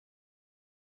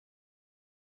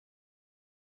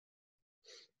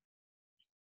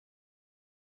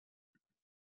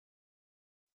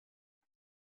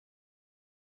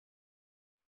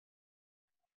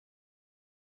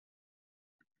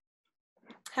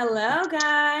Hello,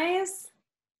 guys.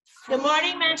 Good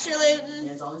morning, Master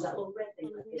Luton. I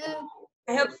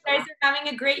hope you guys are having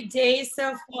a great day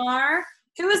so far.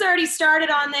 Who has already started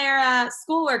on their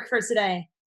schoolwork for today?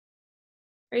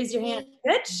 Raise your hand.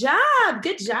 Good job.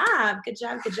 Good job. Good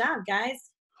job. Good job, guys.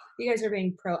 You guys are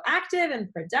being proactive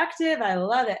and productive. I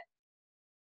love it.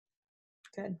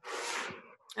 Good.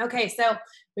 Okay, so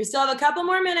we still have a couple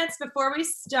more minutes before we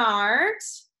start.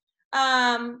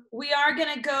 We are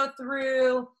going to go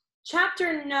through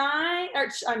chapter 9, or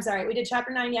I'm sorry, we did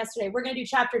chapter 9 yesterday. We're going to do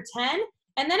chapter 10,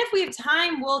 and then if we have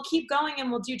time, we'll keep going and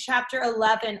we'll do chapter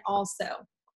 11 also.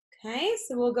 Okay,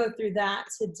 so we'll go through that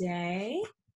today.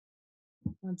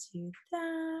 We'll do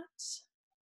that.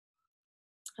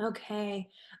 Okay,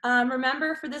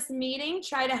 remember for this meeting,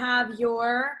 try to have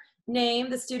your name,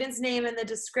 the student's name in the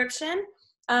description.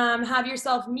 Have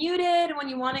yourself muted. When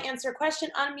you want to answer a question,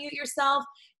 unmute yourself.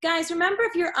 Guys, remember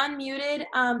if you're unmuted,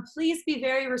 please be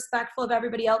very respectful of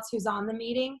everybody else who's on the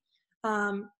meeting,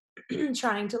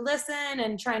 trying to listen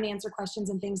and trying to answer questions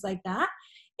and things like that.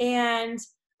 And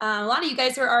a lot of you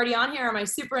guys who are already on here are my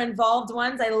super involved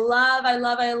ones. I love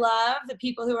the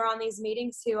people who are on these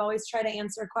meetings who always try to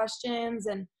answer questions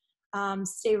and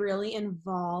stay really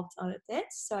involved with it.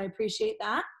 So I appreciate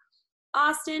that.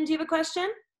 Austin, do you have a question?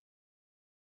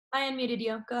 I unmuted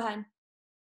you. Go ahead.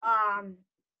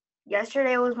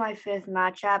 Yesterday was my 5th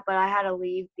match app, but I had to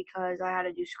leave because I had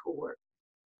to do schoolwork.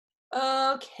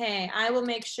 Okay, I will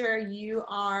make sure you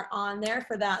are on there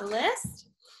for that list.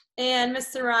 And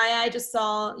Miss Soraya, I just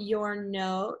saw your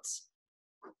note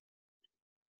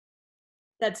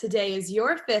that today is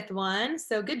your 5th one.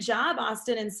 So good job,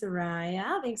 Austin and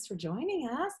Soraya. Thanks for joining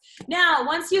us. Now,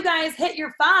 once you guys hit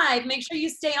your 5, make sure you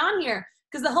stay on here,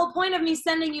 because the whole point of me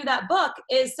sending you that book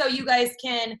is so you guys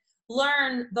can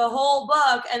learn the whole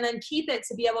book and then keep it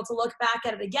to be able to look back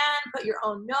at it again, put your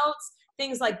own notes,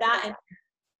 things like that.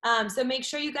 And so make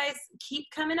sure you guys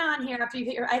keep coming on here after you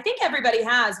hit your, I think everybody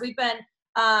has. We've been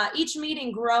each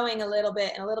meeting growing a little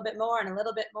bit and a little bit more and a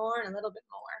little bit more and a little bit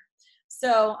more.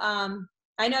 So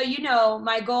I know you know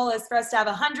my goal is for us to have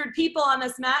 100 people on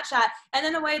this match chat, and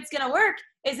then the way it's going to work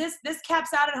is this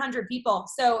caps out at 100 people.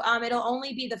 So it'll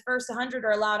only be the first 100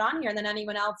 are allowed on here, and then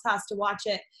anyone else has to watch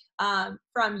it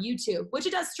from YouTube, which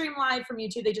it does stream live from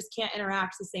YouTube. They just can't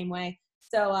interact the same way.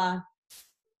 So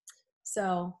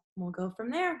so we'll go from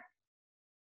there.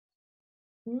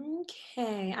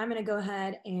 Okay, I'm going to go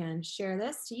ahead and share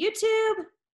this to YouTube,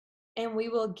 and we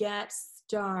will get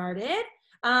started.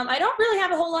 I don't really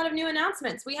have a whole lot of new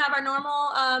announcements. We have our normal,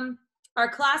 our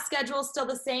class schedule is still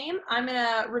the same. I'm going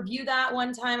to review that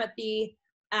one time at the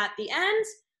end.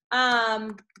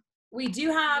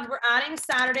 We're adding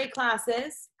Saturday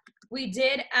classes. We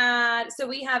did add, so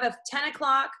we have a 10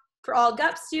 o'clock for all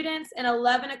GUP students and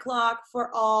 11 o'clock for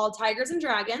all Tigers and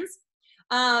Dragons.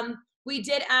 We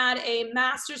did add a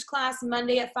master's class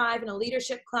Monday at 5 and a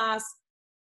leadership class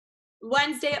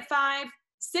Wednesday at 5.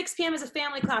 6 p.m. is a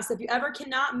family class. If you ever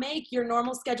cannot make your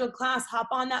normal scheduled class, hop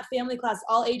on that family class,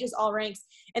 all ages, all ranks.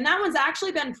 And that one's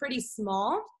actually been pretty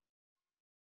small.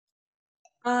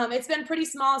 It's been pretty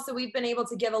small, so we've been able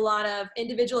to give a lot of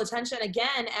individual attention.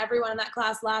 Again, everyone in that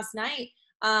class last night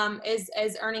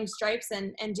is earning stripes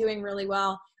and doing really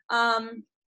well.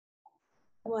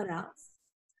 What else?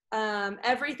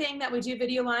 Everything that we do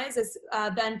video-wise has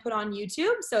been put on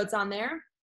YouTube, so it's on there.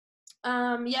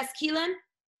 Yes, Keelan?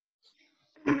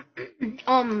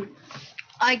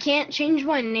 I can't change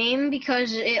my name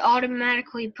because it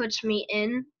automatically puts me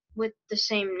in with the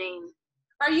same name.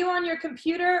 Are you on your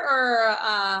computer or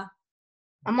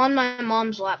I'm on my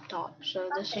mom's laptop, so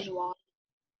this okay. is why.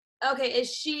 Okay,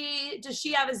 does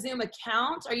she have a Zoom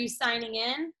account? Are you signing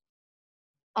in?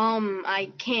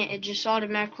 I can't. It just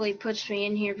automatically puts me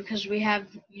in here because we have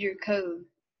your code.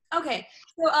 Okay,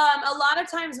 so a lot of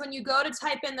times when you go to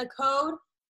type in the code,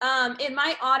 it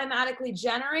might automatically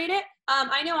generate it.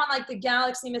 I know on like the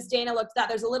Galaxy, Miss Dana looked at that,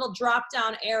 there's a little drop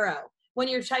down arrow. When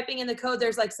you're typing in the code,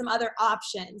 there's like some other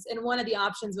options, and one of the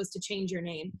options was to change your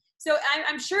name. So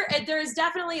I'm sure there is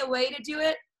definitely a way to do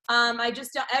it. I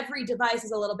just don't, every device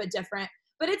is a little bit different,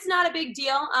 but it's not a big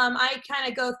deal. I kind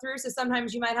of go through, so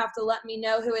sometimes you might have to let me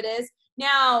know who it is.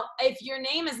 Now, if your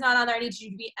name is not on there, I need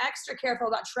you to be extra careful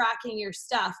about tracking your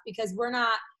stuff, because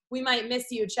we might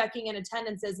miss you checking in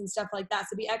attendances and stuff like that.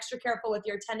 So be extra careful with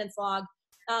your attendance log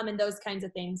and those kinds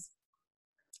of things.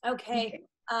 Okay.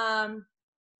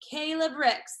 Caleb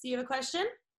Ricks, do you have a question?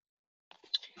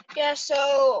 Yeah,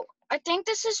 so I think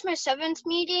this is my 7th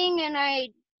meeting and I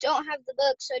don't have the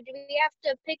book. So do we have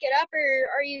to pick it up, or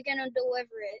are you gonna deliver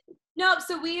it? No,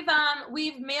 so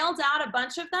we've mailed out a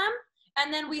bunch of them,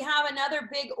 And then we have another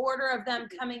big order of them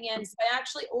coming in. So I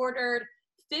actually ordered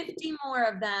 50 more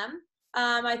of them.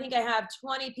 I think I have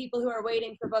 20 people who are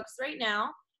waiting for books right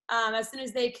now. As soon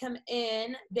as they come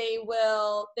in, they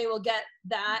will get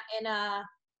that. And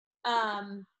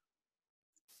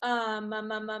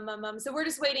so we're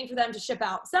just waiting for them to ship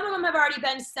out. Some of them have already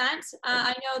been sent.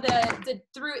 I know that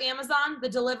through Amazon, the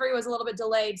delivery was a little bit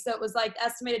delayed. So it was like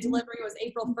estimated delivery was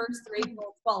April 1st through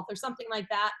April 12th or something like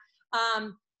that.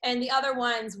 And the other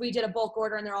ones, we did a bulk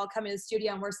order and they're all coming to the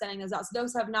studio and we're sending those out. So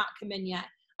those have not come in yet.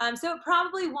 So it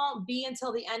probably won't be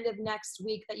until the end of next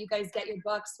week that you guys get your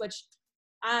books, which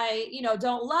I,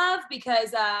 don't love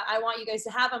because I want you guys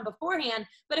to have them beforehand.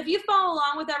 But if you follow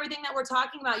along with everything that we're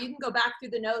talking about, you can go back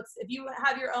through the notes. If you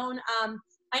have your own,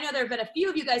 I know there have been a few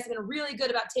of you guys have been really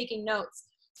good about taking notes.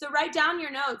 So write down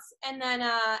your notes and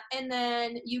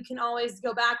then you can always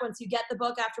go back once you get the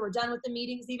book after we're done with the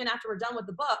meetings, even after we're done with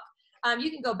the book.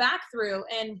 You can go back through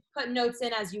and put notes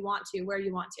in as you want to, where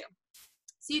you want to.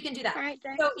 So you can do that. All right,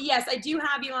 thanks. So yes, I do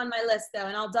have you on my list though,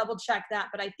 and I'll double check that.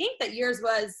 But I think that yours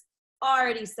was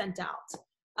already sent out.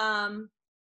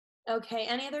 Okay,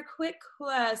 any other quick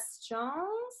questions?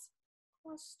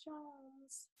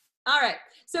 All right,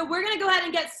 so we're gonna go ahead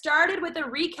and get started with a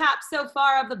recap so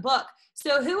far of the book.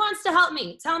 So who wants to help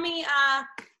me? Tell me,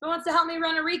 who wants to help me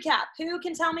run a recap? Who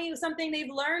can tell me something they've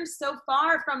learned so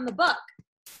far from the book?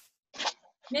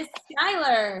 Miss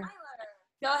Skylar.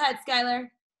 Go ahead, Skylar.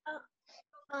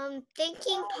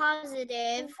 Thinking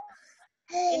positive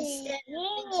instead of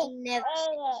thinking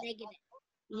negative.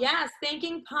 Yes,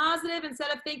 thinking positive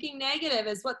instead of thinking negative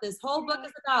is what this whole book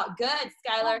is about. Good,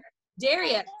 Skylar.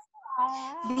 Darius.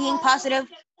 Being positive.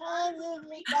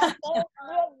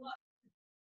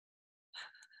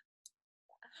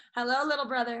 Hello, little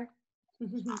brother.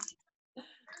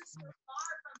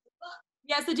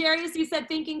 Yeah, so Darius, you said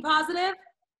thinking positive?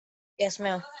 Yes,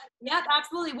 ma'am. Yep,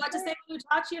 absolutely. What to say when you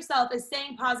talk to yourself is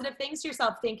saying positive things to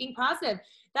yourself, thinking positive.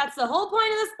 That's the whole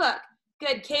point of this book.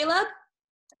 Good. Caleb?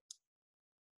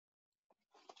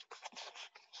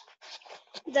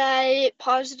 That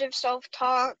positive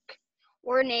self-talk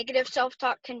or negative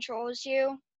self-talk controls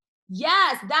you.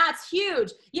 Yes, that's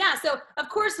huge. Yeah, so of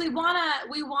course we want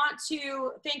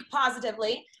to think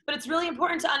positively, but it's really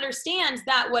important to understand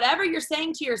that whatever you're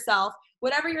saying to yourself,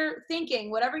 whatever you're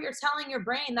thinking, whatever you're telling your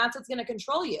brain, that's what's going to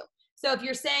control you. So if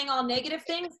you're saying all negative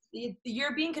things,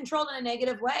 you're being controlled in a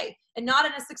negative way and not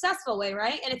in a successful way,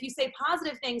 right? And if you say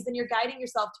positive things, then you're guiding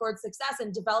yourself towards success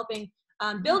and developing,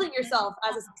 building yourself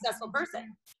as a successful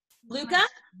person. Luca?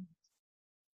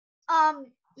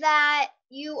 That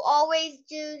you always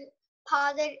do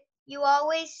positive, you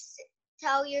always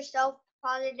tell yourself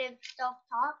positive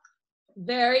self-talk.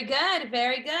 Very good,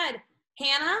 very good.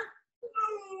 Hannah?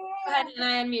 Go ahead,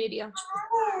 Hannah, I unmuted you.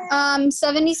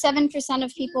 77%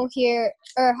 of people here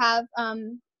or have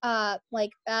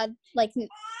bad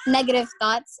negative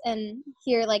thoughts, and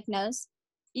here knows.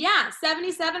 Yeah,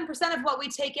 77% of what we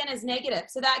take in is negative.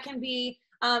 So that can be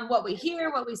what we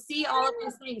hear, what we see, all of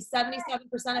those things. 77%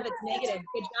 of it's negative.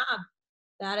 Good job.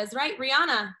 That is right.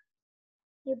 Rihanna?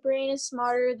 Your brain is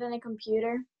smarter than a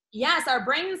computer. Yes, our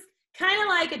brain's kind of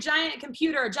like a giant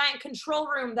computer, a giant control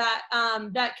room that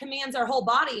that commands our whole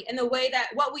body in the way that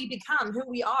what we become, who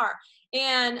we are.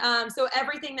 And so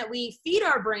everything that we feed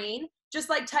our brain, just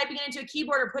like typing it into a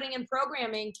keyboard or putting in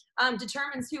programming,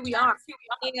 determines who we are.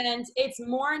 And it's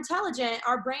more intelligent.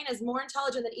 Our brain is more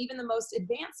intelligent than even the most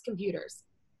advanced computers.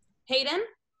 Hayden?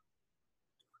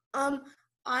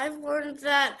 I've learned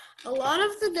that a lot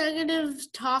of the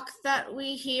negative talk that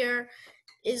we hear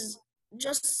is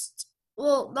just,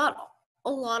 well, not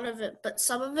a lot of it, but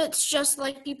some of it's just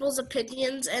like people's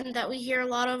opinions, and that we hear a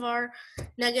lot of our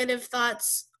negative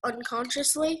thoughts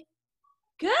unconsciously.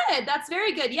 Good. That's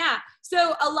very good. Yeah.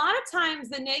 So a lot of times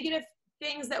the negative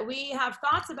things that we have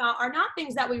thoughts about are not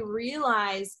things that we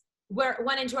realize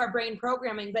went into our brain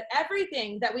programming, but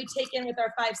everything that we take in with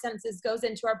our five senses goes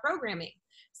into our programming.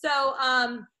 So,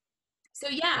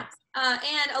 yeah.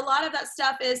 And a lot of that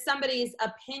stuff is somebody's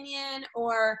opinion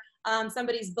or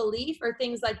somebody's belief or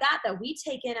things like that that we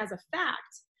take in as a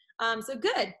fact. So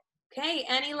good. Okay.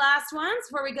 Any last ones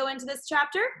before we go into this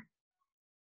chapter?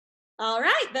 All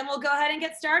right, then we'll go ahead and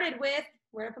get started with,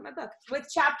 where did I put my book? With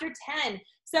chapter 10.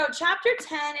 So chapter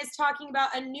 10 is talking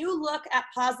about a new look at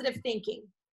positive thinking.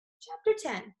 Chapter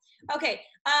 10. Okay,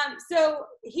 so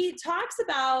he talks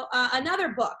about another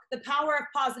book, The Power of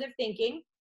Positive Thinking.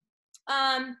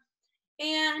 And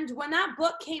when that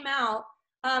book came out,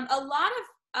 a lot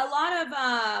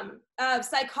of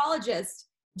psychologists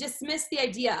dismissed the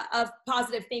idea of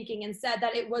positive thinking and said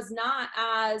that it was not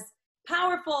as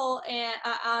powerful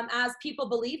as people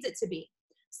believed it to be.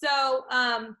 So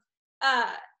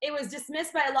it was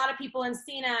dismissed by a lot of people and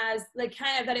seen as like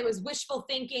kind of that it was wishful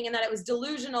thinking and that it was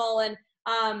delusional, and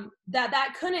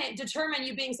that couldn't determine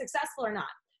you being successful or not.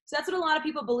 So that's what a lot of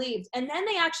people believed. And then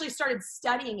they actually started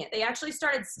studying it. They actually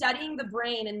started studying the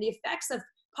brain and the effects of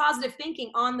positive thinking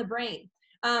on the brain.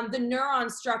 The neuron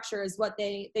structure is what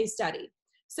they studied.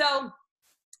 So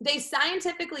they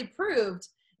scientifically proved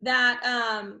that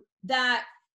that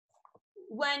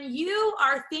when you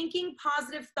are thinking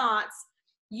positive thoughts,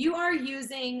 you are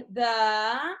using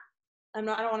I don't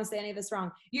want to say any of this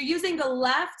wrong. You're using the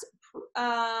left,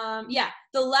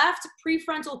 the left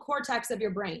prefrontal cortex of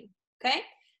your brain. Okay.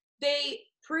 They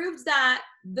proved that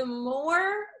the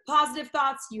more positive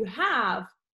thoughts you have,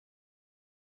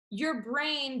 your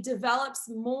brain develops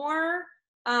more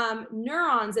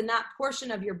neurons in that portion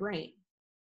of your brain.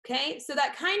 Okay, so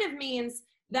that kind of means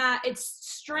that it's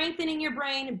strengthening your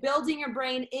brain, building your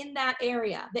brain in that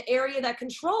area, the area that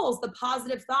controls the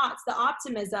positive thoughts, the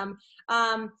optimism,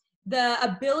 the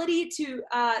ability to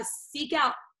seek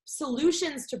out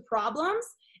solutions to problems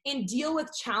and deal with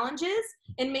challenges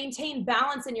and maintain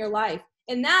balance in your life.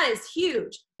 And that is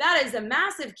huge. That is a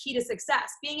massive key to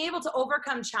success. Being able to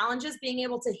overcome challenges, being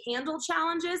able to handle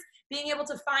challenges, being able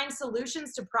to find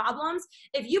solutions to problems.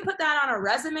 If you put that on a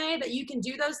resume that you can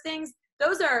do those things,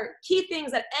 those are key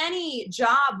things that any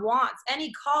job wants,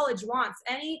 any college wants,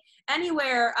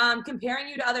 anywhere comparing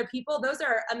you to other people. Those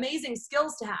are amazing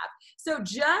skills to have. So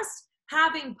just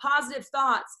having positive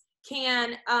thoughts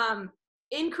can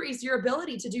increase your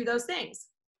ability to do those things.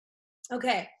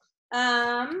 Okay.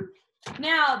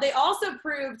 Now, they also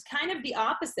proved kind of the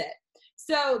opposite.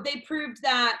 So they proved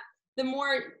that the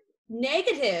more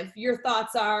negative your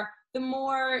thoughts are, the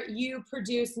more you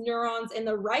produce neurons in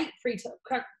the right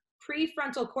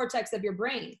prefrontal cortex of your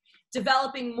brain,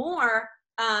 developing more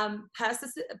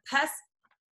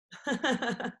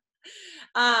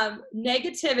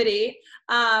negativity,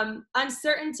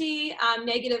 uncertainty,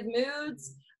 negative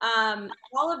moods,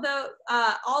 all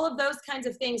of those kinds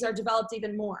of things are developed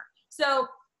even more. So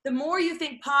the more you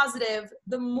think positive,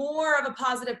 the more of a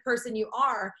positive person you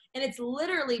are. And it's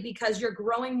literally because you're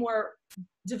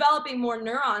developing more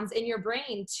neurons in your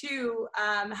brain to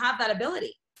have that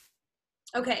ability.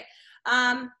 Okay.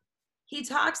 He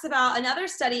talks about another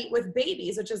study with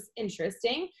babies, which is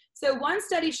interesting. So one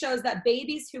study shows that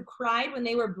babies who cried when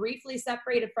they were briefly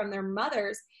separated from their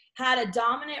mothers had a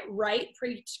dominant right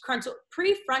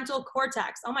prefrontal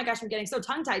cortex. Oh my gosh, I'm getting so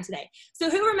tongue-tied today. So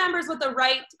who remembers what the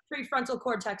right prefrontal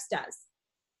cortex does?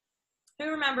 Who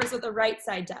remembers what the right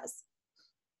side does?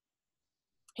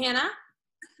 Hannah?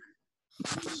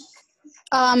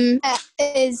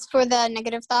 Is for the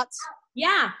negative thoughts.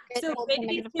 Yeah, so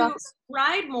babies who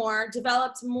cried more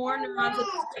developed more neurons in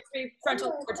the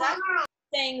prefrontal cortex,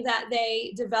 saying that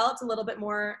they developed a little bit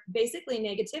more, basically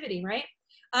negativity, right?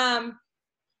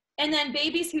 And then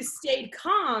babies who stayed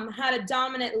calm had a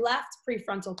dominant left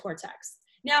prefrontal cortex.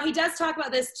 Now, he does talk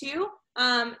about this too.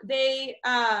 Having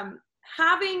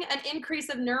an increase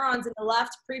of neurons in the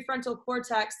left prefrontal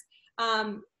cortex,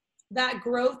 that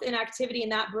growth in activity in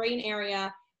that brain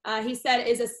area, he said,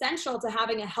 is essential to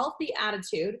having a healthy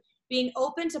attitude, being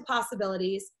open to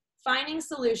possibilities, finding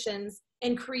solutions,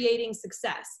 and creating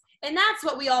success. And that's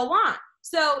what we all want.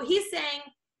 So he's saying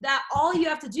that all you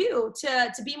have to do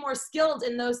to be more skilled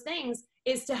in those things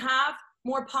is to have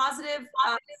more positive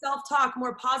self-talk,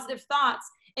 more positive thoughts,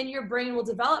 and your brain will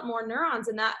develop more neurons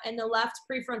in the left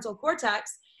prefrontal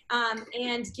cortex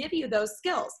and give you those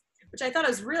skills, which I thought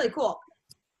was really cool.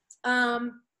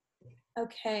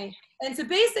 Okay, and so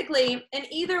basically, in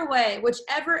either way,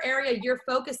 whichever area you're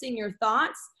focusing your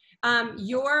thoughts,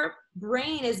 your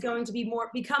brain is going to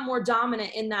become more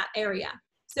dominant in that area.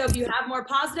 So if you have more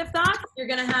positive thoughts, you're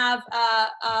going to have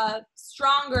a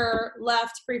stronger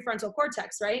left prefrontal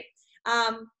cortex, right?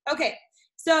 Okay,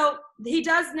 so he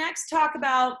does next talk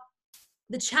about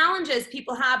the challenges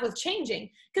people have with changing,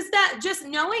 because that just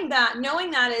knowing that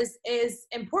is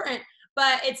important.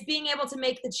 But it's being able to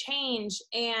make the change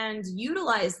and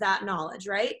utilize that knowledge,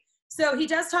 right? So he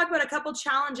does talk about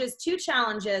two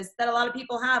challenges that a lot of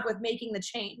people have with making the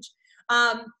change.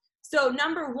 So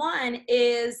number one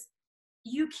is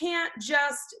you can't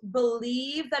just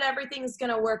believe that everything's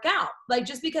going to work out. Like,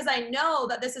 just because I know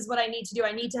that this is what I need to do,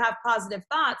 I need to have positive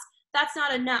thoughts, that's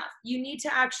not enough. You need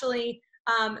to actually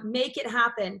make it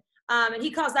happen. And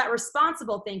he calls that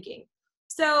responsible thinking.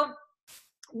 So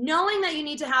knowing that you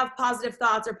need to have positive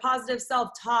thoughts or positive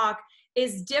self-talk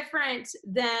is different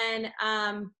than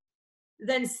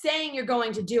saying you're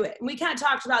going to do it. And we kind of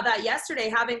talked about that yesterday,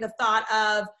 having the thought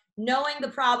of knowing the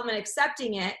problem and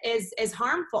accepting it is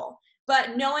harmful.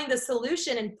 But knowing the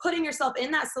solution and putting yourself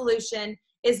in that solution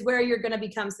is where you're going to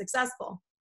become successful.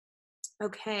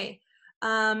 Okay.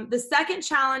 The second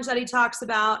challenge that he talks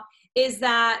about is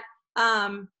that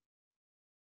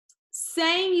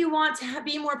saying you want to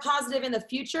be more positive in the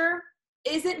future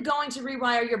isn't going to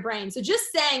rewire your brain. So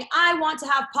just saying, I want to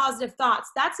have positive thoughts,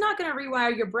 that's not going to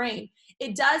rewire your brain.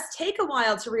 It does take a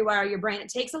while to rewire your brain. It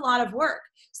takes a lot of work.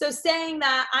 So saying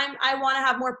that I want to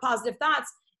have more positive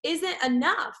thoughts isn't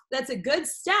enough. That's a good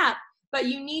step, but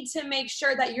you need to make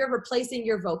sure that you're replacing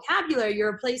your vocabulary,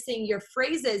 you're replacing your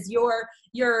phrases, you're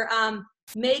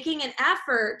making an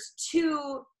effort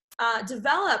to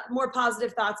develop more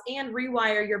positive thoughts and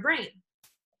rewire your brain.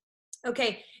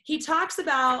 Okay, he talks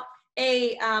about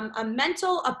a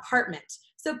mental apartment.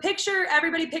 So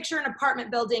everybody picture an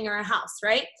apartment building or a house,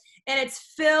 right? And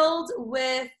it's filled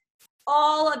with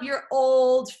all of your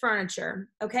old furniture,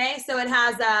 okay? So it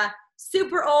has a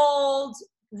super old,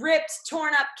 ripped,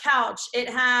 torn up couch. It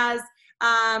has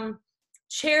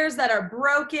chairs that are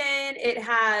broken. It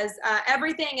has,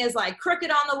 everything is like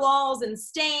crooked on the walls and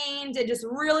stained and just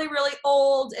really, really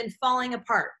old and falling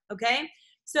apart, okay?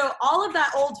 So all of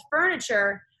that old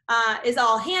furniture is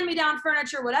all hand-me-down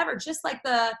furniture, whatever, just like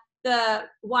the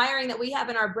wiring that we have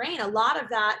in our brain. A lot of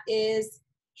that is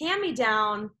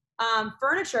hand-me-down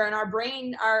furniture in our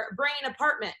brain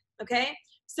apartment, okay?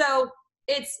 So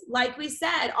it's like we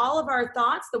said, all of our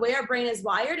thoughts, the way our brain is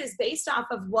wired is based off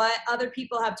of what other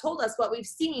people have told us, what we've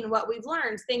seen, what we've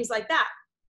learned, things like that.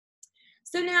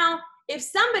 So now, if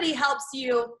somebody helps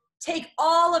you take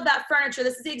all of that furniture,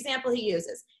 this is the example he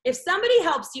uses. If somebody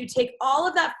helps you take all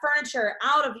of that furniture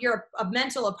out of your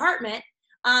mental apartment,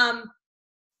 that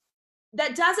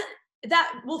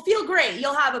will feel great.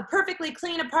 You'll have a perfectly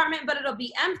clean apartment, but it'll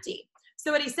be empty.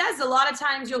 So what he says, a lot of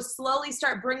times you'll slowly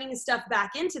start bringing stuff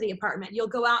back into the apartment. You'll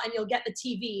go out and you'll get the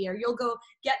TV, or you'll go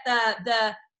get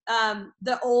the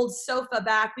old sofa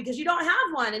back because you don't have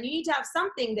one and you need to have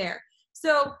something there.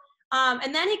 So,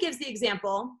 and then he gives the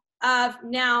example of,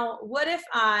 now, what if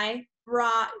I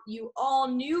brought you all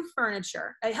new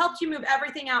furniture? I helped you move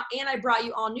everything out and I brought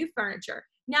you all new furniture.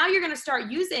 Now you're going to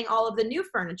start using all of the new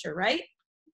furniture, right?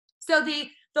 So the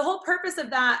whole purpose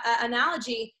of that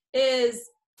analogy is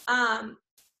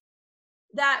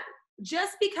that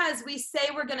just because we say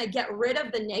we're going to get rid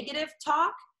of the negative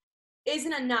talk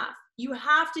isn't enough. You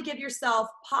have to give yourself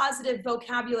positive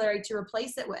vocabulary to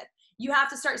replace it with. You have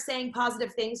to start saying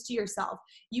positive things to yourself.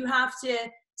 You have to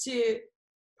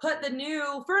put the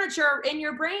new furniture in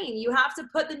your brain. You have to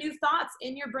put the new thoughts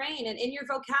in your brain and in your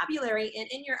vocabulary and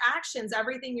in your actions,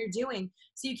 everything you're doing.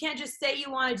 So you can't just say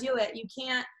you want to do it. You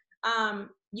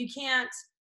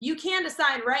can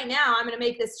decide right now, I'm going to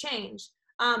make this change.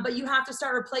 But you have to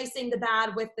start replacing the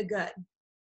bad with the good.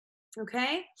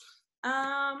 Okay?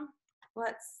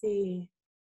 Let's see.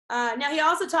 Now he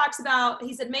also talks about,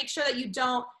 he said, make sure that you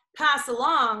don't pass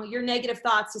along your negative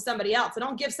thoughts to somebody else. So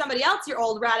don't give somebody else your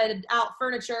old ratted out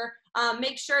furniture.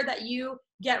 Make sure that you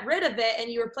get rid of it and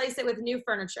you replace it with new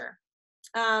furniture.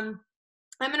 I'm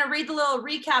going to read the little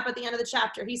recap at the end of the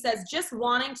chapter. He says, just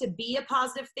wanting to be a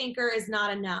positive thinker is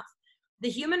not enough. The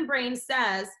human brain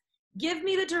says, give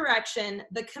me the direction,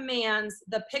 the commands,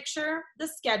 the picture, the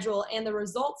schedule, and the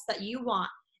results that you want.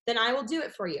 Then I will do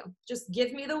it for you. Just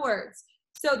give me the words.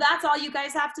 So that's all you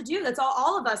guys have to do. That's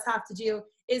all of us have to do,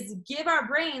 is give our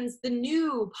brains the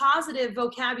new positive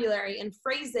vocabulary and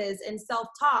phrases and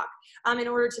self-talk in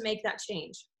order to make that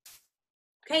change.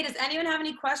 Okay, does anyone have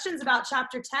any questions about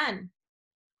chapter 10?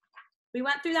 We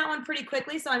went through that one pretty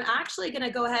quickly, so I'm actually going to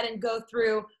go ahead and go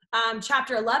through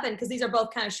chapter 11, because these are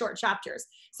both kind of short chapters.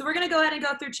 So we're going to go ahead and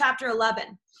go through chapter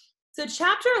 11. So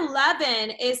chapter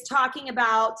 11 is talking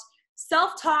about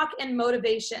self-talk and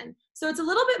motivation. So it's a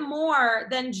little bit more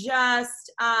than just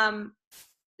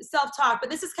self-talk, but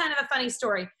this is kind of a funny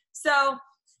story. So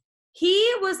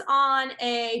he was on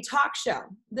a talk show.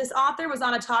 This author was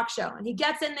on a talk show, and he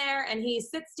gets in there and he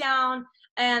sits down,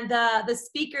 and the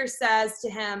speaker says to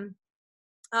him,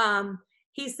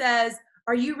 he says,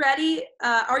 are you ready?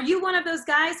 Are you one of those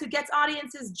guys who gets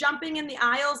audiences jumping in the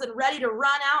aisles and ready to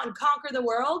run out and conquer the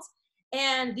world?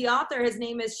 And the author, his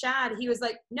name is Shad, he was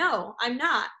like, no, I'm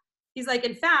not. He's like,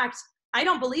 in fact, I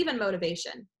don't believe in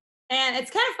motivation. And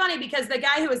it's kind of funny because the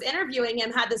guy who was interviewing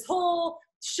him had this whole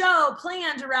show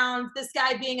planned around this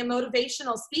guy being a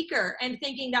motivational speaker and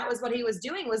thinking that was what he was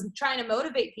doing, was trying to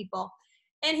motivate people.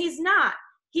 And he's not.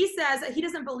 He says that he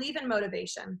doesn't believe in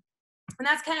motivation. And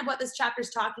that's kind of what this chapter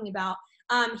is talking about.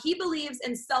 He believes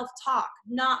in self-talk,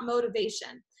 not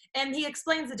motivation. And he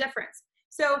explains the difference.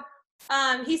 So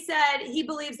He said he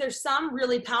believes there's some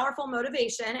really powerful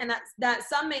motivation, and that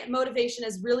some motivation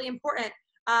is really important.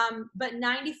 But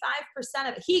 95%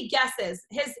 of it, he guesses,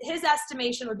 his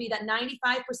estimation would be that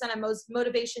 95% of most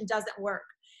motivation doesn't work.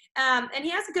 And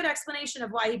he has a good explanation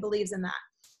of why he believes in that.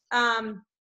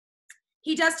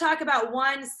 He does talk about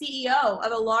one CEO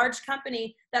of a large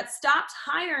company that stopped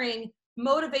hiring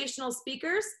motivational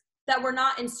speakers that were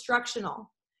not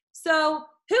instructional. So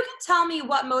who can tell me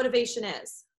what motivation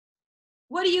is?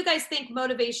 What do you guys think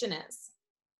motivation is?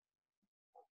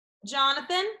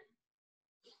 Jonathan?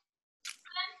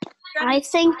 I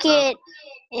think it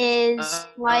is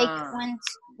like when.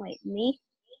 Wait, me?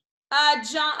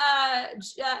 Jonathan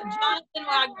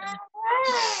Wagner.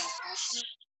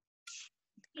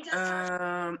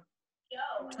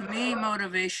 To me,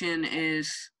 motivation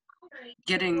is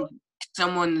getting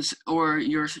someone's or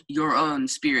your own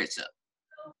spirits up.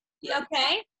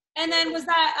 Okay. And then was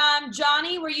that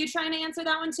Johnny? Were you trying to answer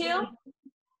that one too?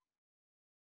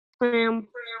 Okay.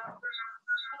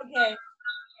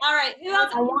 All right. Who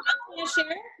else want to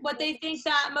share what they think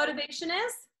that motivation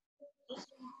is?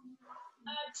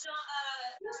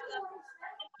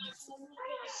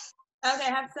 Okay,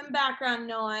 have some background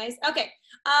noise. Okay.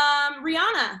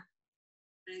 Rihanna.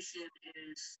 Motivation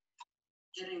is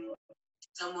getting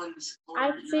someone's.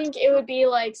 I think it would be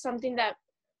like something that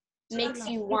makes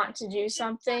you want to do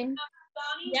something.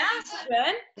 Yeah,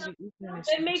 good. But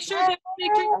make sure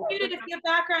you're muted if you have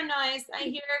background noise. I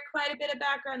hear quite a bit of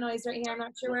background noise right here. I'm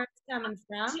not sure where it's coming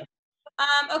from.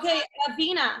 Okay,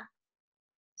 Avina.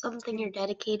 Something you're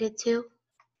dedicated to.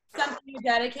 Something you're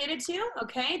dedicated to.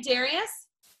 Okay, Darius.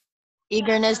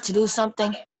 Eagerness to do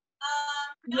something.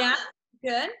 Yeah,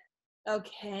 good.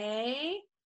 Okay.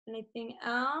 Anything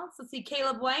else? Let's see,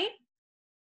 Caleb White.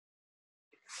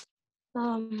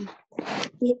 To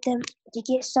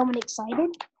get someone excited.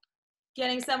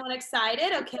 Getting someone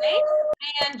excited, okay.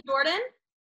 And Jordan?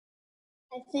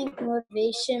 I think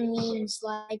motivation means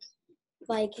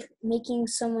like making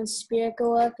someone's spirit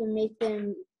go up and make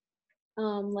them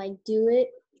like do it.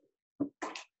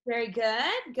 Very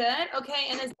good, good. Okay,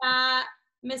 and is that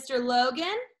Mr.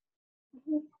 Logan?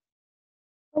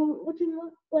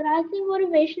 What I think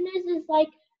motivation is like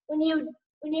when you're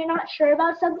not sure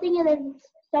about something and then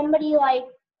somebody like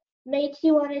makes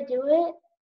you want to do it.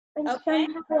 And okay.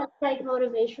 Somehow that's like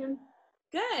motivation.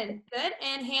 Good, good.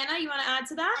 And Hannah, you want to add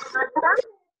to that?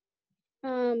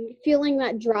 Feeling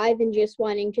that drive and just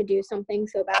wanting to do something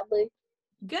so badly.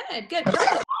 Good, good. All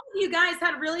of you guys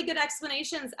had really good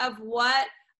explanations of what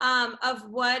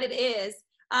it is.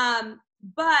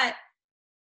 But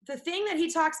the thing that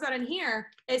he talks about in here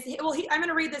is, I'm going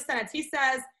to read this sentence. He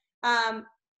says, a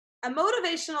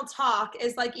motivational talk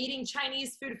is like eating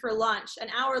Chinese food for lunch. An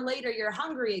hour later, you're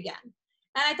hungry again.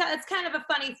 And I thought it's kind of a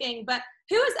funny thing, but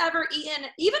who has ever eaten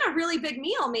even a really big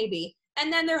meal maybe,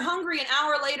 and then they're hungry an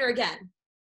hour later again?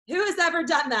 Who has ever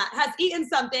done that? Has eaten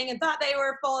something and thought they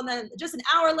were full, and then just an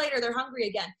hour later, they're hungry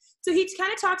again. So he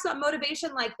kind of talks about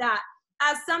motivation like that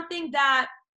as something that,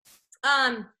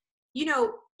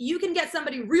 you can get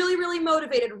somebody really, really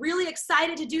motivated, really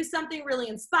excited to do something, really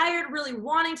inspired, really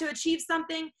wanting to achieve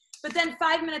something, but then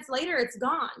 5 minutes later, it's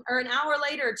gone, or an hour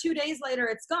later, or 2 days later,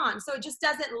 it's gone. So it just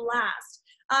doesn't last.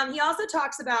 He also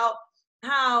talks about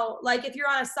how, like, if you're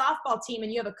on a softball team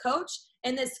and you have a coach,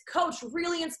 and this coach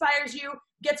really inspires you,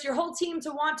 gets your whole team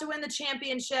to want to win the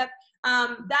championship,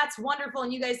 that's wonderful,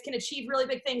 and you guys can achieve really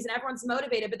big things, and everyone's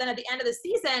motivated. But then at the end of the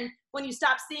season, when you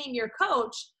stop seeing your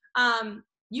coach,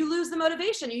 you lose the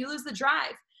motivation, you lose the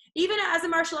drive. Even as a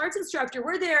martial arts instructor,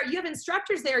 we're there, you have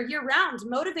instructors there year-round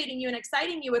motivating you and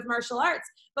exciting you with martial arts.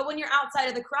 But when you're outside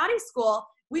of the karate school,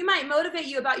 we might motivate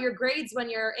you about your grades when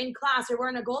you're in class or we're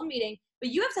in a goal meeting, but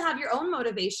you have to have your own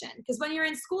motivation. Because when you're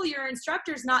in school, your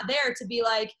instructor's not there to be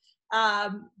like,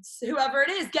 whoever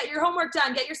it is, get your homework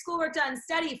done, get your schoolwork done,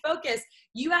 study, focus.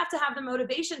 You have to have the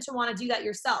motivation to want to do that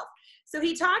yourself. So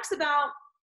he talks about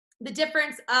the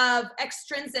difference of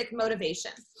extrinsic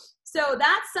motivation. So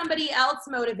that's somebody else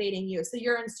motivating you. So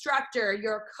your instructor,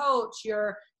 your coach,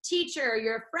 your teacher,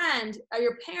 your friend, or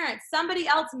your parents, somebody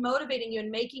else motivating you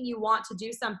and making you want to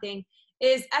do something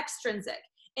is extrinsic.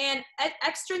 And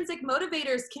extrinsic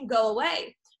motivators can go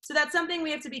away. So that's something we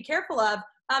have to be careful of.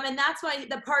 And that's why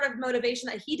the part of motivation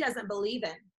that he doesn't believe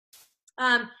in.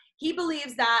 He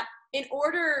believes that in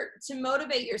order to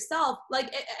motivate yourself,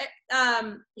 like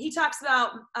he talks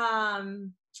about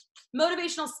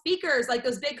motivational speakers, like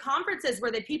those big conferences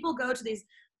where people go to these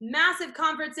massive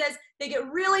conferences, they get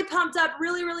really pumped up,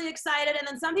 really, really excited. And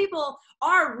then some people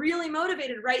are really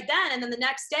motivated right then. And then the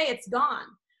next day it's gone.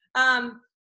 And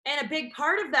a big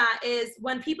part of that is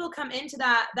when people come into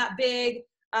that big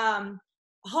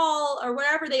hall or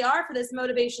wherever they are for this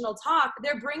motivational talk,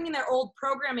 they're bringing their old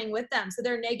programming with them. So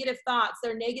their negative thoughts,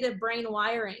 their negative brain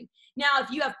wiring. Now,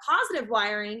 if you have positive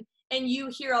wiring and you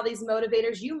hear all these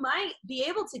motivators, you might be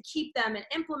able to keep them and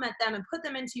implement them and put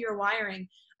them into your wiring.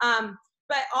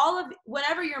 But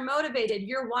whenever you're motivated,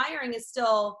 your wiring is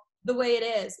still the way it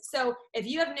is. So if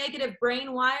you have negative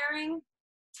brain wiring,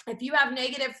 if you have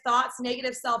negative thoughts,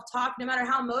 negative self-talk, no matter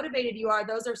how motivated you are,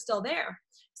 those are still there.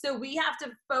 So we have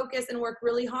to focus and work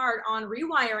really hard on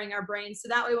rewiring our brains so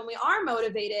that way when we are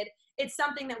motivated, it's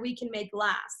something that we can make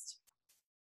last.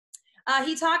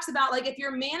 He talks about like if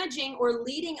you're managing or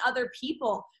leading other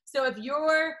people. So if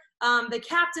you're the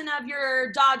captain of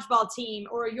your dodgeball team,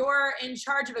 or you're in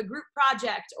charge of a group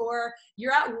project, or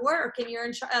you're at work and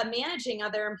you're managing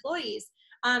other employees,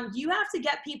 you have to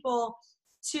get people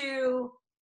to,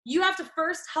 you have to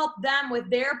first help them with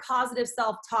their positive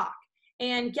self-talk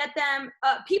and get them,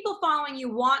 people following you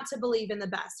want to believe in the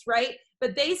best, right?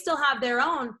 But they still have their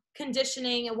own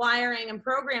conditioning and wiring and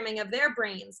programming of their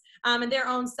brains and their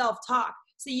own self-talk.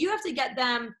 So you have to get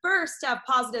them first to have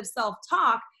positive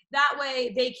self-talk. That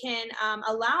way they can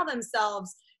allow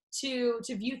themselves to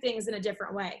view things in a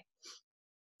different way.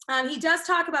 He does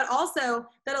talk about also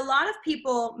that a lot of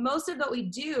people, most of what we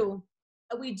do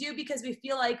because we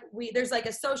feel like there's like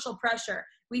a social pressure.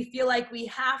 We feel like we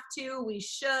have to, we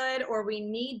should, or we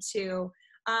need to.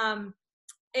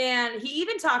 And he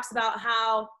even talks about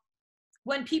how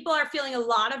when people are feeling a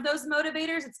lot of those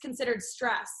motivators, it's considered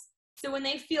stress. So when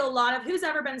they feel a lot of, who's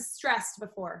ever been stressed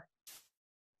before?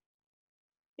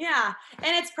 Yeah,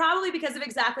 and it's probably because of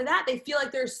exactly that. They feel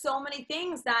like there's so many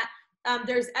things that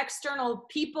there's external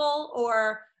people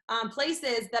or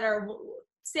places that are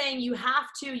saying you have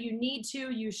to, you need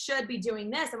to, you should be doing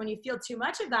this. And when you feel too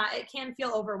much of that, it can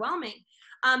feel overwhelming.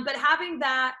 But having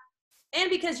that, and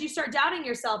because you start doubting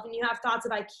yourself and you have thoughts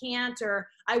of I can't, or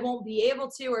I won't be able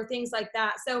to, or things like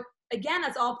that. So again,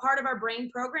 that's all part of our brain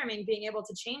programming, being able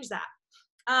to change that.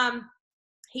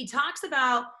 He talks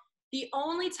about the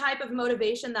only type of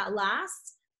motivation that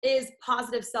lasts is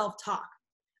positive self-talk.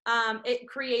 It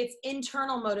creates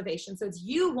internal motivation. So it's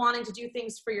you wanting to do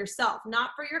things for yourself, not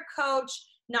for your coach,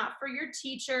 not for your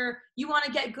teacher. You want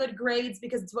to get good grades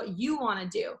because it's what you want to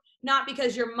do, not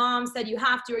because your mom said you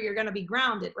have to or you're going to be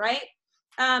grounded, right?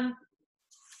 The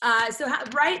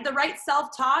right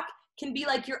self-talk can be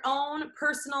like your own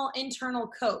personal internal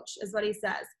coach, is what he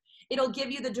says. It'll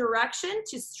give you the direction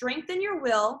to strengthen your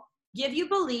will, give you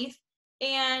belief,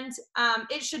 and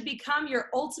it should become your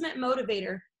ultimate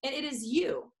motivator. And it is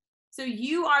you. So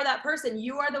you are that person.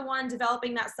 You are the one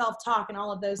developing that self-talk and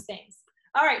all of those things.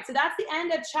 All right, so that's the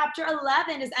end of chapter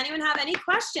 11. Does anyone have any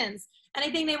questions?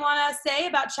 Anything they want to say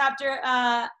about chapter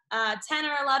 10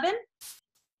 or 11?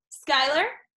 Skylar?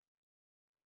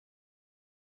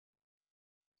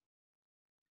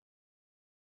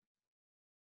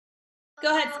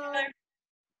 Go ahead, Skylar.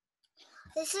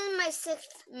 This is my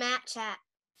 6th mat chat.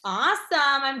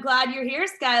 Awesome. I'm glad you're here,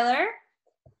 Skylar.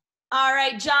 All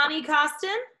right, Johnny Costin?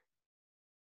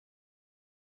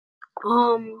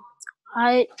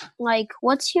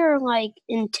 What's your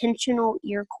intentional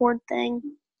ear cord thing?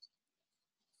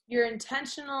 Your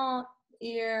intentional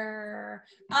ear.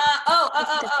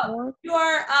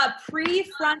 Your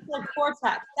prefrontal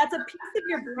cortex. That's a piece of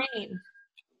your brain.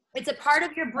 It's a part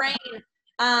of your brain.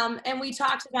 And we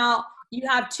talked about you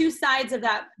have two sides of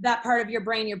that part of your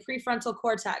brain, your prefrontal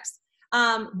cortex.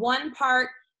 One part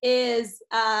is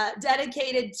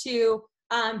dedicated to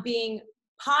being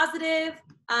positive,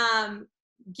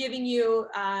 giving you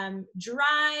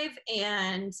drive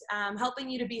and helping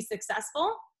you to be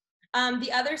successful.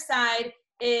 The other side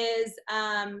is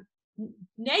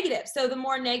negative. So the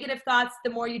more negative thoughts,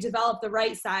 the more you develop the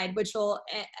right side, which will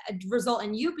result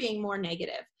in you being more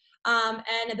negative. And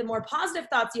the more positive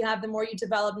thoughts you have, the more you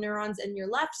develop neurons in your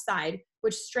left side,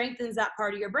 which strengthens that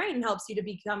part of your brain and helps you to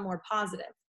become more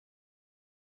positive.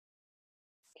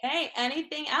 Okay,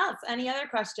 anything else? Any other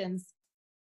questions?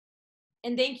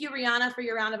 And thank you, Rihanna, for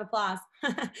your round of applause.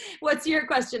 What's your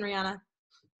question, Rihanna?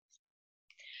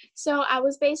 So I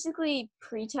was basically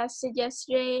pre-tested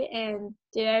yesterday, and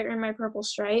did I earn my purple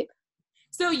stripe?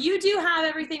 So you do have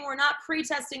everything. We're not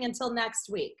pre-testing until next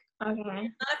week. Okay.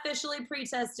 Not officially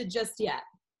pre-tested just yet.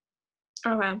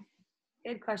 Okay.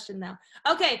 Good question, though.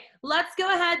 Okay, let's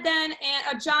go ahead then.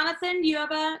 And Jonathan, do you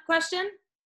have a question?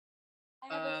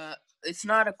 It's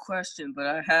not a question, but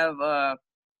I have a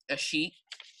sheet.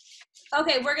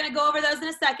 Okay, we're going to go over those in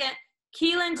a second.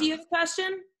 Keelan, do you have a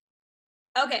question?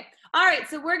 Okay. All right,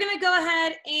 so we're going to go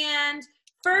ahead and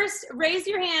first raise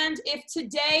your hand if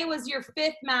today was your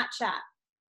 5th mat chat.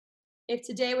 If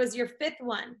today was your 5th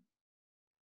one.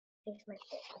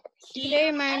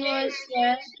 Today mine was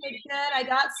Good. I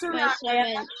got my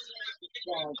Soraya.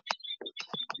 7th.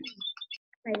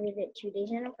 I did it 2 days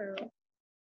in a row.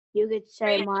 You could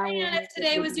say Raise mine your hand was. if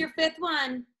today was your 5th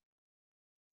one.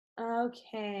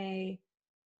 Okay.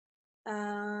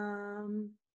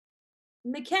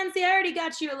 Mackenzie, I already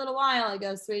got you a little while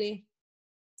ago, sweetie.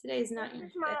 Today's not your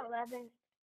This is my 5th.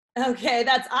 11th. Okay,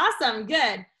 that's awesome.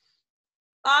 Good.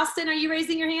 Austin, are you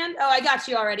raising your hand? Oh, I got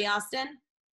you already, Austin.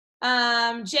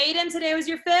 Jaden, today was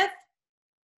your 5th?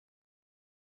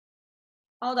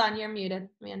 Hold on, you're muted.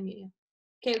 Let me unmute you.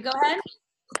 Okay, go ahead.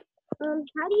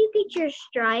 How do you get your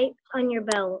stripes on your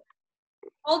belt?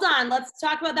 Hold on, let's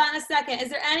talk about that in a second. Is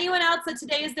there anyone else that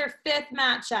today is their 5th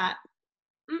mat chat?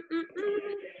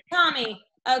 Tommy,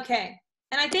 okay.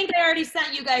 And I think I already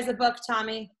sent you guys a book,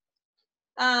 Tommy.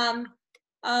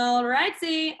 All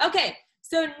righty. Okay,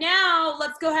 so now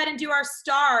let's go ahead and do our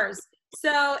stars.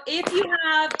 So if you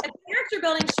have a character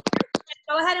building sheet,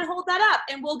 go ahead and hold that up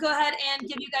and we'll go ahead and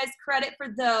give you guys credit for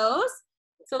those.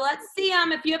 So let's see,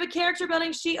 if you have a character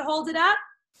building sheet, hold it up.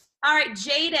 All right,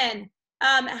 Jaden,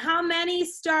 how many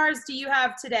stars do you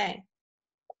have today?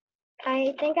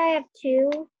 I think I have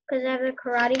 2 because I have the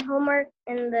karate homework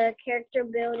and the character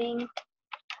building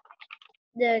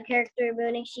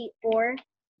sheet 4.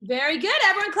 Very good.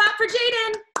 Everyone clap for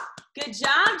Jaden. Good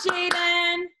job,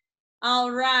 Jaden.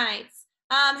 All right.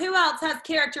 Who else has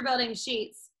character building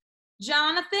sheets?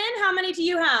 Jonathan, how many do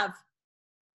you have?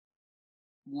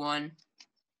 1.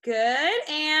 Good.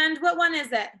 And what one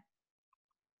is it?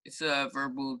 It's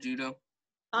verbal judo.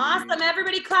 Awesome.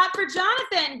 Everybody clap for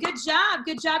Jonathan. Good job.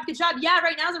 Good job. Good job. Yeah,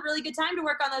 right now is a really good time to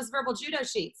work on those verbal judo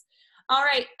sheets. All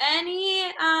right.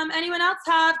 Anyone else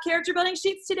have character building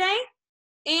sheets today?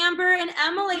 Amber and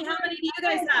Emily, how many do you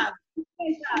guys have?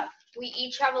 We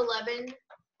each have 11.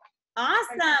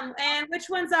 Awesome. And which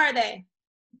ones are they?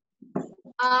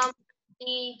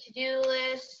 The to-do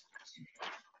list,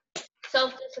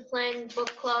 self-discipline,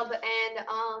 book club,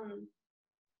 and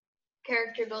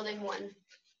character building 1.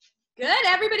 Good.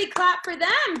 Everybody clap for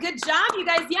them. Good job, you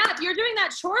guys. Yeah, if you're doing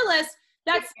that chore list,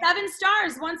 that's 7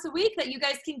 stars once a week that you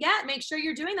guys can get. Make sure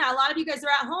you're doing that. A lot of you guys are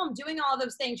at home doing all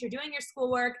those things. You're doing your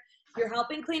schoolwork. You're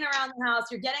helping clean around the house.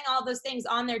 You're getting all those things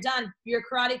on there done. Your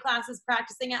karate classes,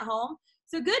 practicing at home.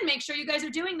 So good. Make sure you guys are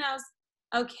doing those.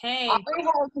 Okay. Aubrey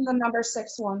has the number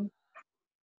 6 one.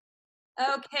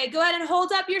 Okay, go ahead and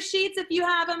hold up your sheets if you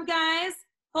have them, guys.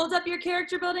 Hold up your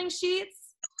character building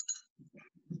sheets.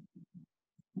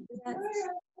 Let's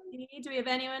see. Do we have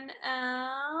anyone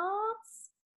else?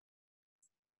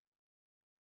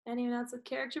 Anyone else with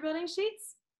character building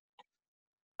sheets?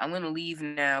 I'm going to leave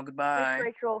now. Goodbye. Miss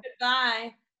Rachel.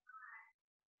 Goodbye.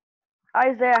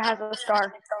 Isaiah has a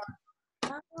star.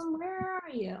 Where are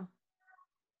you?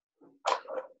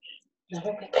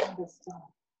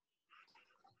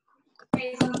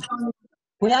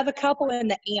 We have a couple in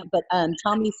the amp, but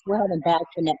Tommy's still having bad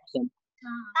connection.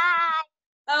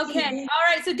 Okay, all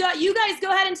right, so you guys go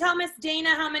ahead and tell Miss Dana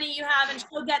how many you have, and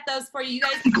she'll get those for you. You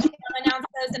guys can announce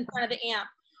those in front of the amp.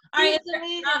 All right,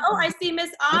 oh, I see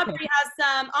Miss Aubrey has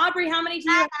some. Aubrey, how many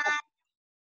do you have?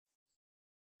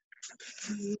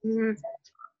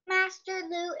 Master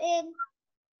Newton.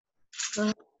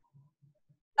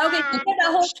 Okay, so get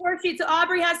the whole score sheet. So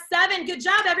Aubrey has 7. Good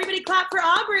job, everybody clap for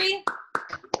Aubrey.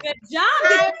 Good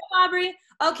job, Aubrey.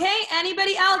 Okay,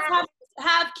 anybody else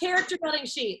have character building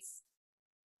sheets?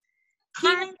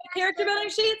 Character building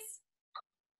sheets?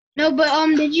 No, but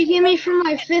did you give me for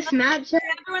my 5th mat set?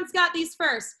 Everyone's got these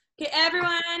first. Okay,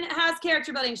 everyone has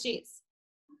character building sheets.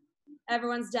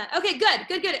 Everyone's done. Okay, good.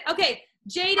 Okay,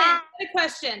 Jaden, good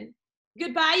question.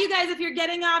 Goodbye, you guys. If you're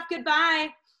getting off, goodbye.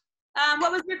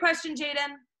 What was your question,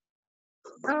 Jaden?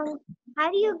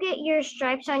 How do you get your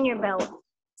stripes on your belt?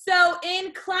 So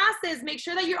in classes, make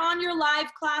sure that you're on your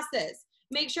live classes.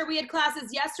 Make sure we had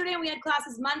classes yesterday and we had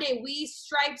classes Monday. We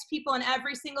striped people in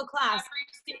every single class.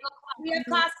 We have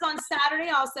classes on Saturday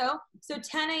also. So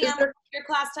 10 a.m. your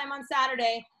class time on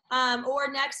Saturday.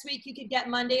 Or next week you could get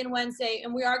Monday and Wednesday.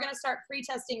 And we are going to start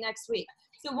pre-testing next week.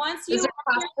 So once you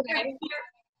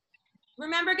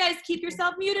remember, guys, keep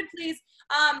yourself muted, please.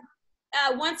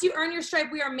 Once you earn your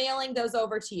stripe, we are mailing those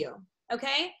over to you.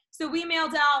 Okay? So we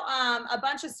mailed out a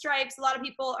bunch of stripes. A lot of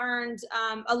people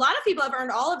have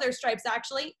earned all of their stripes,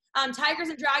 actually. Tigers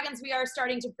and Dragons, we are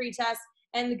starting to pre-test.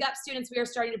 And the GUP students, we are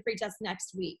starting to pre-test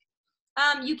next week.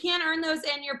 You can earn those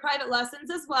in your private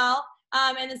lessons as well.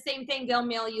 And the same thing, they'll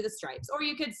mail you the stripes. Or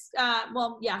you could,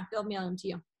 they'll mail them to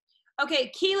you.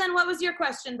 Okay, Keelan, what was your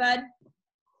question, bud?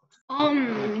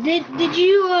 Did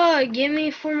you give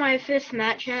me for my 5th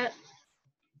mat chat?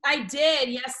 I did,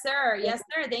 yes, sir. Yes,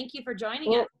 sir. Thank you for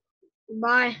joining us.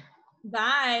 Bye.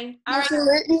 Bye. All right. Mr.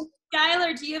 Litton?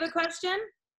 Skylar, do you have a question?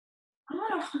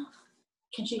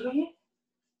 Can she hear you?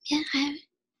 Yeah, I have it.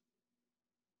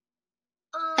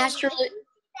 Master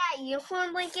that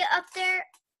unicorn blanket up there,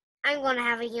 I'm gonna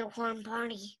have a unicorn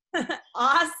party.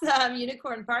 Awesome.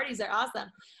 Unicorn parties are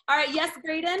awesome. All right. Yes,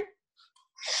 Graydon?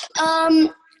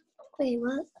 Wait,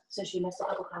 what? So she missed a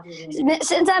couple copies.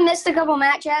 Since I missed a couple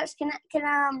matchups,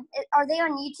 are they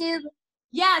on YouTube?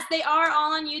 Yes, they are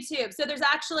all on YouTube. So there's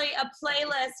actually a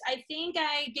playlist. I think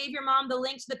I gave your mom the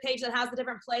link to the page that has the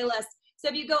different playlists. So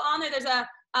if you go on there, there's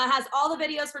has all the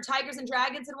videos for Tigers and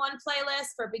Dragons in one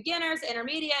playlist, for beginners,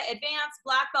 intermediate, advanced,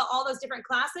 black belt, all those different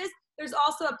classes. There's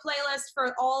also a playlist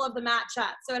for all of the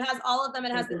matchups. So it has all of them.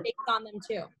 It has the dates on them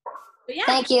too. But yeah.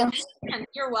 Thank you.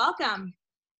 You're welcome.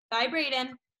 Bye,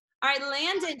 Braden. All right,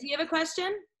 Landon, do you have a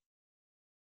question?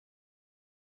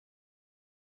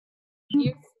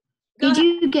 Did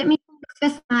you get me the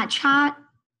 5th match hat?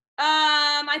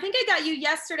 I think I got you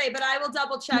yesterday, but I will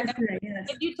double check. Yes.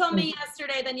 If you told me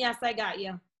yesterday, then yes, I got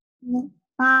you.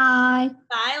 Bye.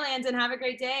 Bye, Landon. Have a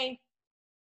great day.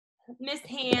 Miss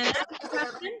Hannah,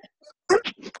 question?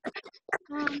 It's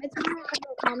more of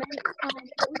a comment. What we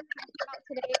talked about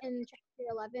today in chapter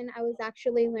 11, I was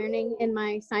actually learning in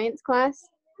my science class.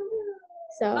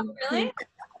 So. Oh, really?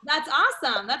 That's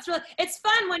awesome. That's really, it's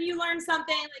fun when you learn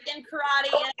something like in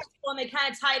karate and they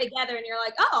kind of tie together and you're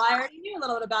like, oh, I already knew a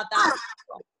little bit about that.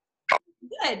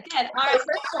 Good, good. All right,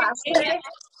 first class.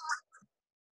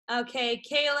 Okay,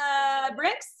 Kayla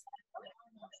Bricks.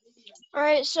 All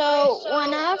right, so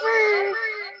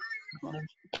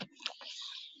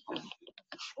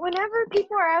whenever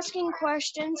people are asking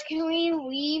questions, can we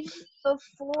leave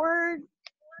before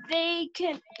they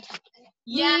can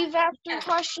leave after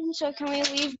questions? So can we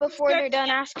leave before they're done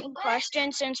asking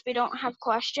questions since we don't have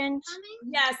questions?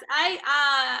 Yes,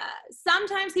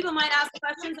 sometimes people might ask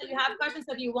questions that you have questions.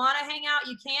 So if you want to hang out,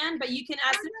 you can, but you can,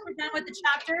 as soon as we're done with the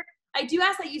chapter, I do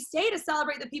ask that you stay to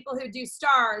celebrate the people who do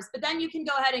stars, but then you can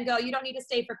go ahead and go. You don't need to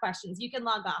stay for questions. You can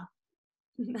log off.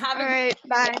 All right,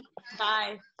 bye.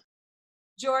 Bye.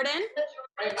 Jordan?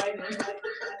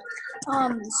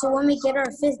 So when we get our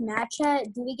 5th match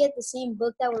hat, do we get the same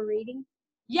book that we're reading?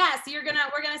 Yes, we're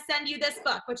gonna send you this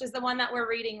book, which is the one that we're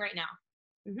reading right now.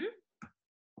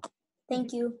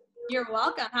 Thank you. You're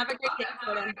welcome. Have a great day,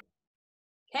 Jordan.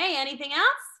 Okay, anything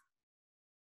else?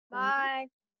 Bye.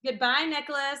 Goodbye,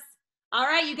 Nicholas. All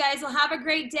right, you guys will have a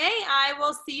great day. I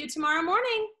will see you tomorrow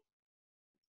morning.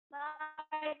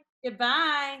 Bye.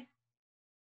 Goodbye.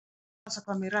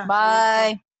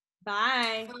 Bye.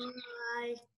 Bye.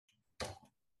 Bye.